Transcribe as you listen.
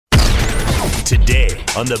today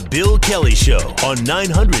on The Bill Kelly Show on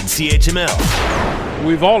 900 CHML.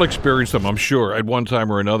 We've all experienced them, I'm sure, at one time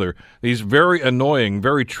or another. These very annoying,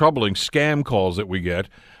 very troubling scam calls that we get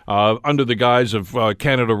under the guise of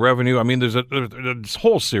Canada Revenue. I mean, there's a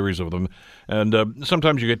whole series of them, and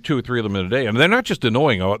sometimes you get 2 or 3 of them in a day. And they're not just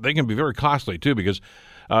annoying, they can be very costly, too, because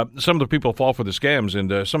some of the people fall for the scams,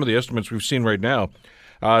 and some of the estimates we've seen right now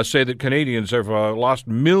say that Canadians have lost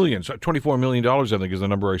millions, $24 million, I think is the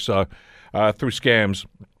number I saw, through scams,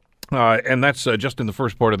 and that's just in the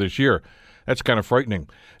first part of this year. That's kind of frightening.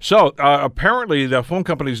 So apparently the phone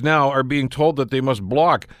companies now are being told that they must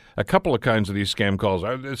block a couple of kinds of these scam calls.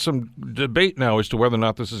 There's some debate now as to whether or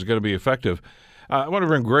not this is going to be effective. I want to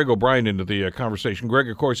bring Greg O'Brien into the conversation. Greg,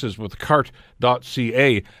 of course, is with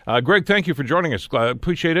CART.ca. Greg, thank you for joining us.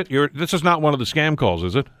 Appreciate it. This is not one of the scam calls,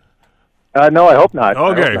 is it? No, I hope not.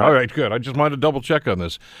 Okay, all right, good. I just wanted to double check on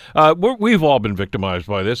this. We've all been victimized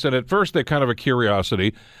by this, and at first they're kind of a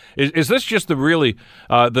curiosity. Is this just the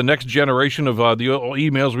next generation of the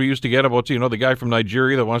emails we used to get about, the guy from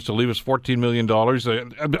Nigeria that wants to leave us $14 million?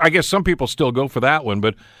 I guess some people still go for that one,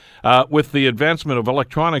 but with the advancement of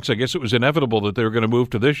electronics, I guess it was inevitable that they were going to move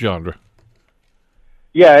to this genre.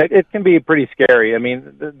 Yeah, it can be pretty scary. I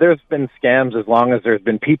mean, there's been scams as long as there's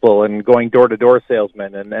been people and going door-to-door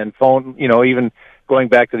salesmen and phone, even going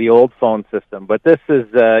back to the old phone system. But this is,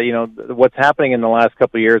 what's happening in the last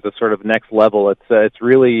couple of years is sort of next level. It's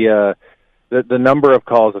really, the number of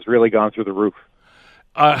calls has really gone through the roof.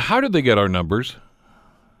 How did they get our numbers?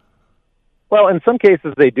 Well, in some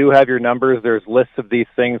cases they do have your numbers. There's lists of these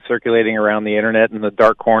things circulating around the internet in the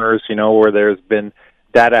dark corners, where there's been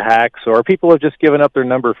data hacks, or people have just given up their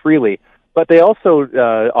number freely. But they also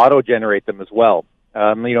auto-generate them as well.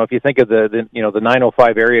 If you think of the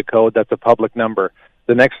 905 area code, that's a public number.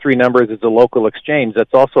 The next 3 numbers is a local exchange.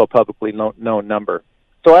 That's also a publicly known number.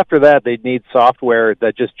 So after that, they need software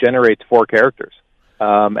that just generates 4 characters,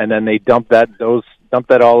 and then they dump that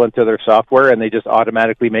all into their software, and they just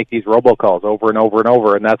automatically make these robocalls over and over and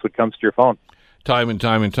over, and that's what comes to your phone. Time and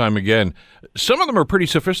time and time again. Some of them are pretty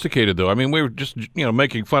sophisticated, though. I mean, we were just,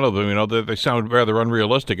 making fun of them. They sound rather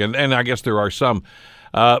unrealistic, and I guess there are some.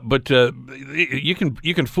 But you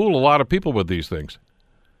can fool a lot of people with these things.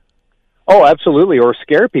 Oh, absolutely, or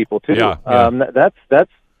scare people too. Yeah. That's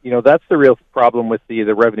the real problem with the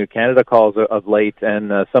Revenue Canada calls of late,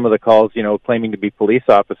 and some of the calls, claiming to be police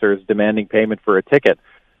officers demanding payment for a ticket.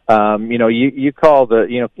 You call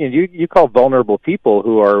you call vulnerable people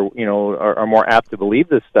who are more apt to believe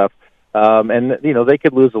this stuff, and they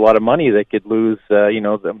could lose a lot of money. They could lose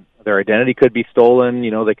their identity could be stolen.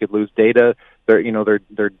 They could lose data.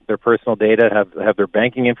 Their personal data, have their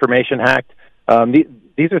banking information hacked.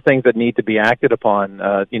 These are things that need to be acted upon.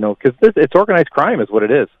 Because it's organized crime is what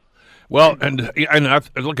it is. Well, and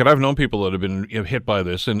I've known people that have been hit by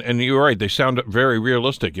this, and you're right. They sound very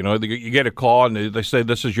realistic. You get a call and they say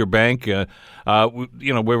this is your bank.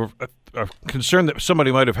 We're concerned that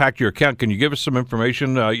somebody might have hacked your account. Can you give us some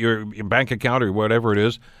information, your bank account or whatever it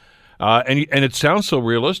is? And it sounds so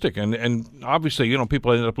realistic, and obviously,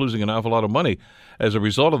 people end up losing an awful lot of money as a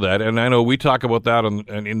result of that. And I know we talk about that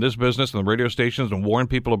in this business and the radio stations and warn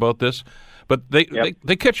people about this, but they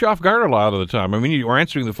catch you off guard a lot of the time. I mean, you're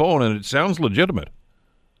answering the phone and it sounds legitimate.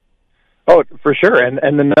 Oh, for sure,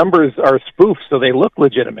 and the numbers are spoofed, so they look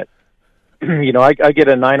legitimate. I get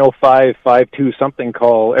a 905-52 something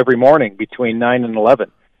call every morning between 9 and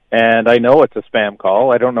 11, and I know it's a spam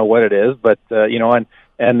call. I don't know what it is, but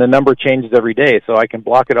and the number changes every day, so I can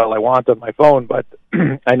block it all I want on my phone, but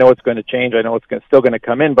I know it's going to change. I know it's still going to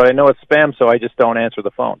come in, but I know it's spam, so I just don't answer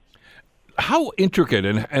the phone. How intricate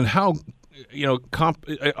and how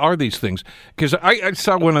are these things? Because I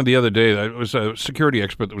saw one the other day that was a security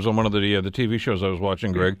expert that was on one of the TV shows I was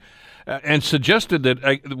watching, Greg, and suggested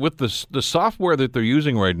that with the software that they're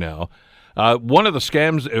using right now, one of the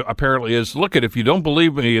scams apparently is, if you don't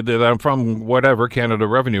believe me that I'm from whatever, Canada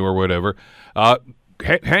Revenue or whatever,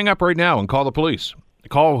 hang up right now and call the police.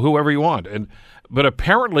 Call whoever you want. But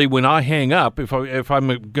apparently when I hang up, if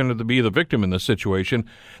I'm going to be the victim in this situation,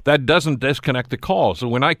 that doesn't disconnect the call. So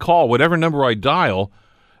when I call, whatever number I dial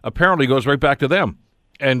apparently goes right back to them.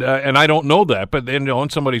 And I don't know that. But then when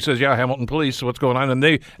somebody says, yeah, Hamilton Police, what's going on? And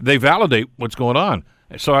they validate what's going on.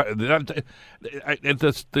 So the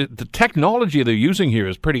technology they're using here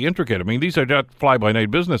is pretty intricate. I mean, these are not fly-by-night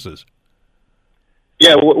businesses.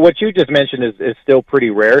 Yeah, what you just mentioned is still pretty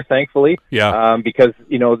rare, thankfully. Yeah. Because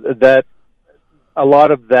that a lot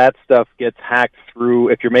of that stuff gets hacked through.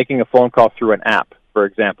 If you're making a phone call through an app, for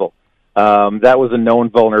example, that was a known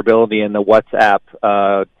vulnerability in the WhatsApp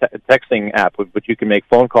texting app, which you can make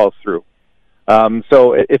phone calls through.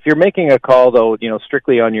 So if you're making a call, though,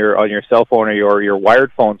 strictly on your cell phone or your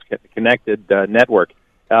wired phone's connected network,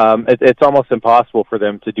 it's almost impossible for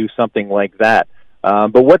them to do something like that.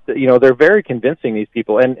 But they're very convincing, these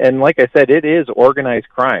people, and like I said, it is organized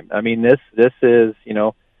crime. I mean, this is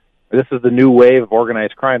the new wave of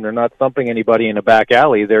organized crime. They're not thumping anybody in a back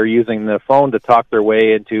alley. They're using the phone to talk their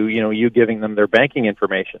way into you giving them their banking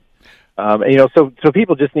information. So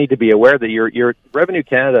people just need to be aware that your Revenue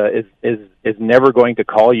Canada is never going to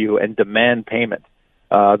call you and demand payment.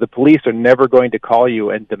 The police are never going to call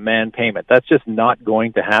you and demand payment. That's just not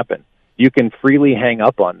going to happen. You can freely hang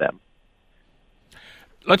up on them.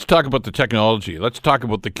 Let's talk about the technology. Let's talk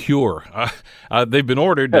about the cure. They've been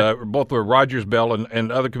ordered, both the Rogers, Bell,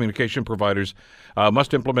 and other communication providers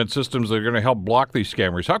must implement systems that are going to help block these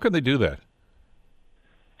scammers. How can they do that?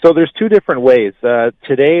 So there's two different ways.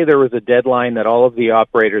 Today there was a deadline that all of the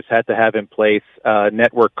operators had to have in place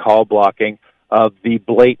network call blocking of the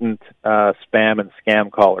blatant spam and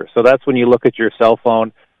scam callers. So that's when you look at your cell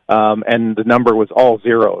phone and the number was all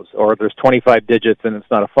zeros, or there's 25 digits and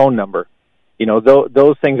it's not a phone number.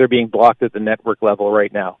 Those things are being blocked at the network level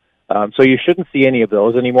right now. So you shouldn't see any of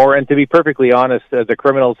those anymore. And to be perfectly honest, the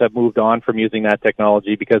criminals have moved on from using that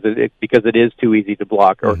technology because it is too easy to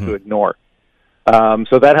block or to ignore.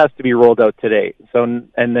 So that has to be rolled out today.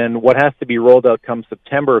 And then what has to be rolled out come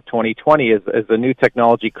September of 2020 is a new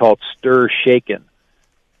technology called Stir Shaken.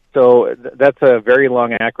 So that's a very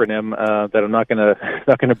long acronym that I'm not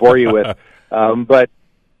going to bore you with, but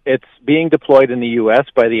it's being deployed in the U.S.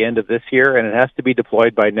 by the end of this year, and it has to be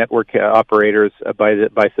deployed by network operators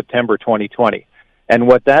by September 2020. And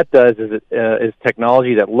what that does is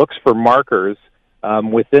technology that looks for markers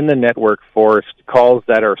within the network for calls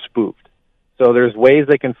that are spoofed. So there's ways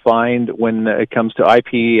they can find when it comes to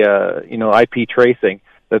IP tracing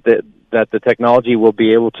that the technology will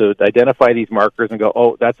be able to identify these markers and go,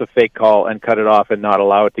 oh, that's a fake call, and cut it off and not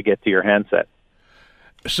allow it to get to your handset.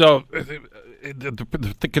 So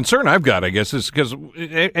the concern I've got, I guess, is because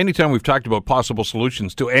anytime we've talked about possible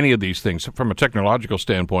solutions to any of these things from a technological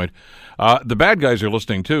standpoint, the bad guys are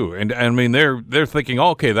listening too, and I mean they're thinking, oh,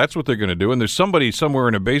 okay, that's what they're going to do, and there's somebody somewhere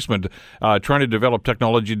in a basement trying to develop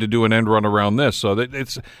technology to do an end run around this. So that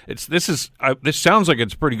this sounds like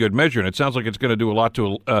it's a pretty good measure, and it sounds like it's going to do a lot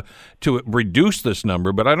to reduce this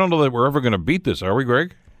number. But I don't know that we're ever going to beat this, are we,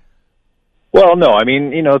 Greg? Well, no. I mean,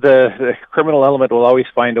 the criminal element will always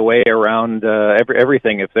find a way around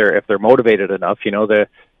everything if they're motivated enough.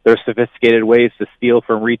 There's sophisticated ways to steal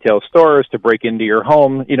from retail stores, to break into your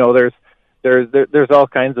home. There's all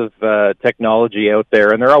kinds of technology out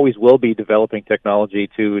there, and there always will be developing technology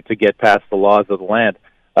to get past the laws of the land.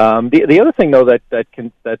 The other thing, though, that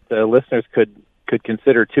listeners could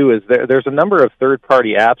consider too is there's a number of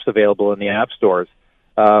third-party apps available in the app stores.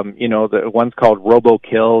 The one's called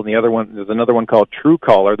RoboKill, and there's another one called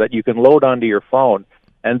Truecaller that you can load onto your phone,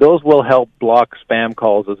 and those will help block spam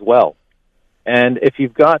calls as well. And if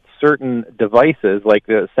you've got certain devices, like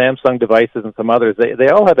the Samsung devices and some others, they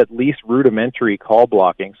all have at least rudimentary call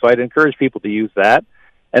blocking, so I'd encourage people to use that.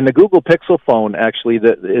 And the Google Pixel phone, actually,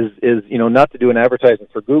 that is not to do an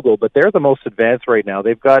advertisement for Google, but they're the most advanced right now.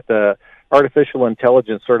 They've got the artificial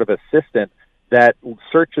intelligence sort of assistant that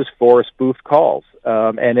searches for spoofed calls,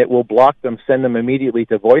 and it will block them, send them immediately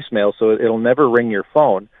to voicemail, so it'll never ring your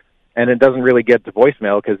phone, and it doesn't really get to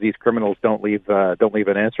voicemail because these criminals don't leave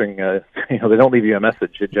an answering. They don't leave you a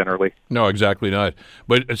message generally. No, exactly not.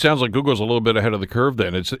 But it sounds like Google's a little bit ahead of the curve.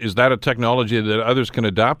 Then is that a technology that others can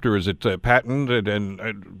adopt, or is it patented and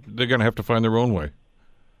they're going to have to find their own way?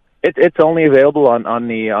 It's only available on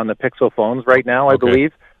the Pixel phones right now, I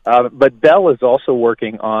believe. But Bell is also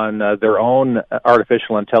working on their own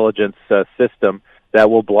artificial intelligence system that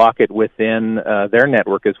will block it within their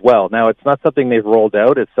network as well. Now, it's not something they've rolled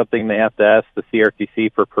out. It's something they have to ask the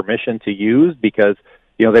CRTC for permission to use because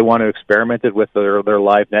they want to experiment it with their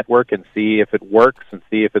live network and see if it works and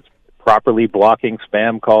see if it's properly blocking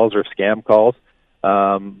spam calls or scam calls.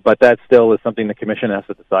 But that still is something the Commission has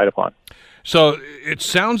to decide upon. So it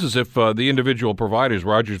sounds as if the individual providers,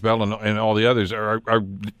 Rogers, Bell, and all the others,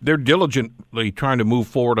 they're diligently trying to move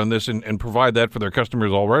forward on this and provide that for their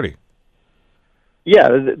customers already. Yeah,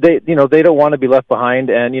 they don't want to be left behind,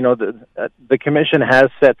 and the Commission has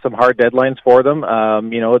set some hard deadlines for them.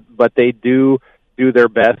 But they do their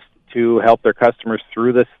best to help their customers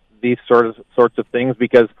through these sorts of things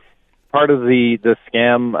because part of the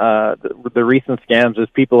scam, the recent scams, is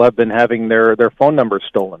people have been having their phone numbers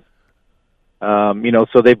stolen.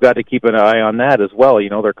 So they've got to keep an eye on that as well.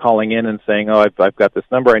 They're calling in and saying, "Oh, I've got this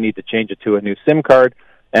number. I need to change it to a new SIM card."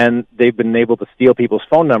 and they've been able to steal people's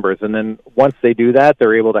phone numbers. And then once they do that,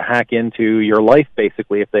 they're able to hack into your life,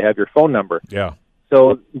 basically, if they have your phone number. Yeah.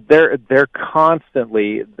 So they're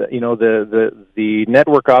constantly, the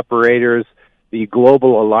network operators, the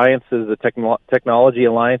global alliances, the technology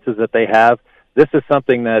alliances that they have. This is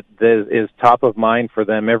something that is top of mind for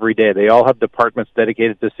them every day. They all have departments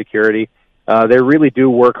dedicated to security. They really do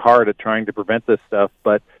work hard at trying to prevent this stuff,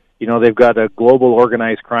 but they've got a global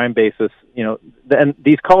organized crime basis. And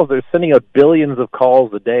these calls, they're sending out billions of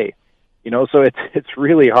calls a day. So it's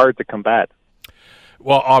really hard to combat.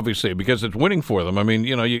 Well, obviously, because it's winning for them. I mean,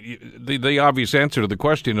 the obvious answer to the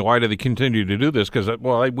question, why do they continue to do this? Because,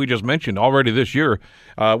 we just mentioned already this year,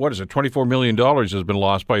 $24 million has been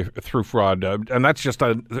lost through fraud. And that's just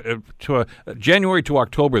January to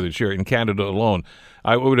October this year in Canada alone.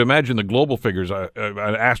 I would imagine the global figures are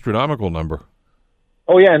an astronomical number.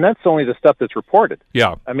 Oh, yeah, and that's only the stuff that's reported.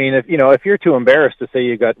 Yeah. I mean, if you're too embarrassed to say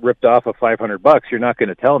you got ripped off of $500, you're not going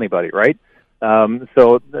to tell anybody, right?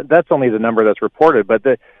 So that's only the number that's reported. But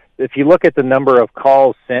if you look at the number of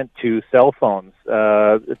calls sent to cell phones,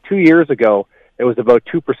 2 years ago, it was about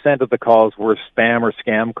 2% of the calls were spam or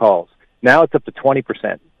scam calls. Now it's up to 20%,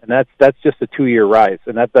 and that's just a 2-year rise,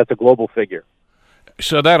 and that's a global figure.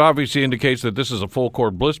 So that obviously indicates that this is a full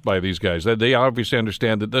court bliss by these guys. They obviously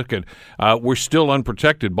understand that we're still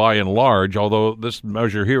unprotected by and large, although this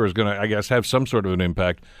measure here is going to, I guess, have some sort of an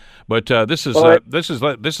impact. But this is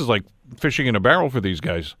like fishing in a barrel for these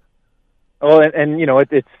guys. Oh, and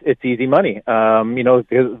it's easy money.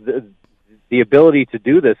 The ability to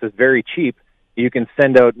do this is very cheap. You can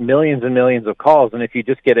send out millions and millions of calls, and if you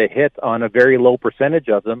just get a hit on a very low percentage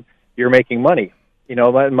of them, you're making money.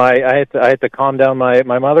 I had to calm down my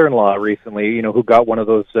mother-in-law recently, who got one of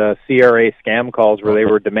those CRA scam calls where they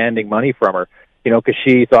were demanding money from her, because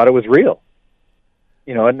she thought it was real.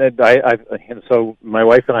 And so my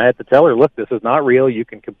wife and I had to tell her, look, this is not real. You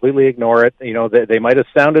can completely ignore it. They might have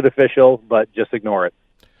sounded official, but just ignore it.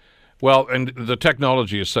 Well, and the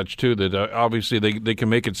technology is such, too, that obviously they can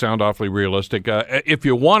make it sound awfully realistic. If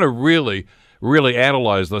you want to really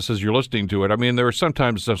analyze this as you're listening to it, I mean, there are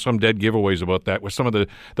sometimes some dead giveaways about that with some of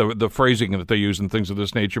the phrasing that they use and things of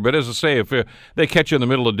this nature. But as I say, if they catch you in the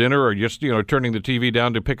middle of dinner or just turning the TV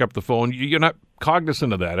down to pick up the phone, you're not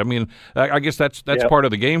cognizant of that. I mean, I guess that's part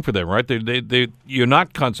of the game for them, right? You're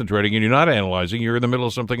not concentrating and you're not analyzing. You're in the middle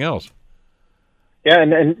of something else. Yeah,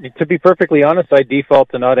 and to be perfectly honest, I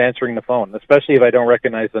default to not answering the phone, especially if I don't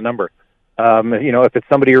recognize the number. If it's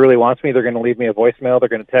somebody who really wants me, they're going to leave me a voicemail, they're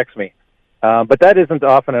going to text me. But that isn't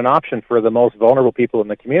often an option for the most vulnerable people in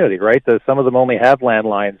the community, right? Some of them only have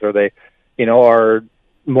landlines, or they, are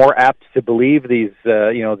more apt to believe these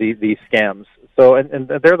scams. So, and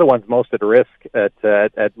they're the ones most at risk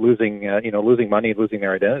at losing, losing money, losing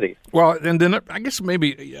their identity. Well, and then I guess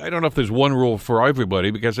maybe, I don't know if there's one rule for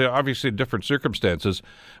everybody, because they're obviously different circumstances,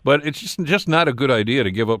 but it's just not a good idea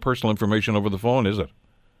to give up personal information over the phone, is it?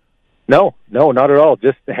 No, not at all.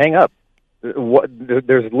 Just hang up.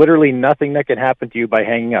 There's literally nothing that can happen to you by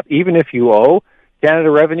hanging up. Even if you owe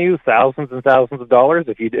Canada Revenue thousands and thousands of dollars,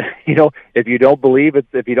 if you don't believe it's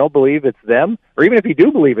them, or even if you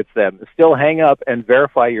do believe it's them, still hang up and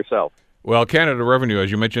verify yourself. Well, Canada Revenue,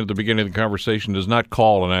 as you mentioned at the beginning of the conversation, does not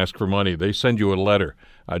call and ask for money. They send you a letter.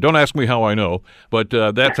 Don't ask me how I know, but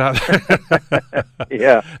that's how.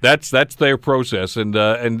 Yeah, that's their process, and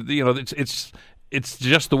it's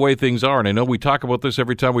just the way things are. And I know we talk about this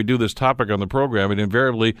every time we do this topic on the program, and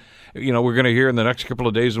invariably, we're going to hear in the next couple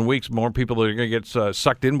of days and weeks more people that are going to get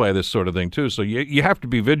sucked in by this sort of thing, too. So you have to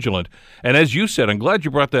be vigilant. And as you said, I'm glad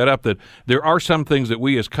you brought that up, that there are some things that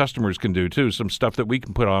we as customers can do, too, some stuff that we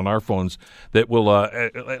can put on our phones that will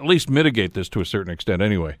at least mitigate this to a certain extent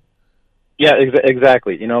anyway. Yeah,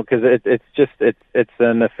 exactly. Because it's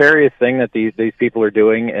a nefarious thing that these people are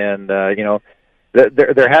doing, and,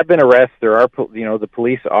 There have been arrests. There are, the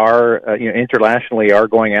police are, internationally are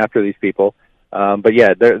going after these people. But yeah,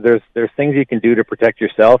 there's things you can do to protect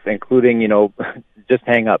yourself, including, just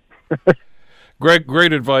hang up. Greg,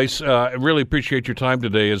 great advice. I really appreciate your time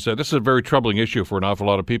today. This is a very troubling issue for an awful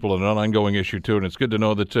lot of people, and an ongoing issue too. And it's good to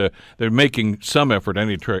know that they're making some effort,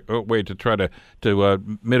 any way to try to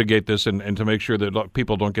mitigate this and to make sure that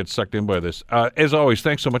people don't get sucked in by this. As always,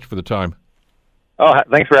 thanks so much for the time. Oh,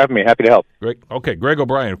 thanks for having me. Happy to help. Great. Okay, Greg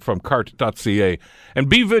O'Brien from CART.ca. And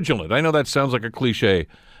be vigilant. I know that sounds like a cliche,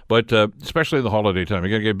 but especially in the holiday time.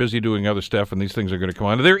 You're going to get busy doing other stuff, and these things are going to come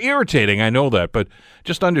on. They're irritating, I know that, but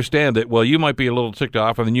just understand that, you might be a little ticked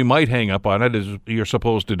off, and then you might hang up on it, as you're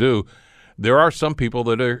supposed to do. There are some people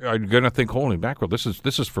that are going to think, holy mackerel, this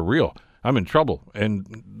is for real. I'm in trouble.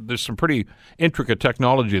 And there's some pretty intricate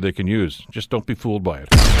technology they can use. Just don't be fooled by it.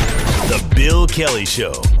 The Bill Kelly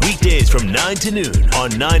Show, weekdays from 9 to noon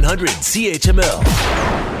on 900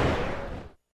 CHML.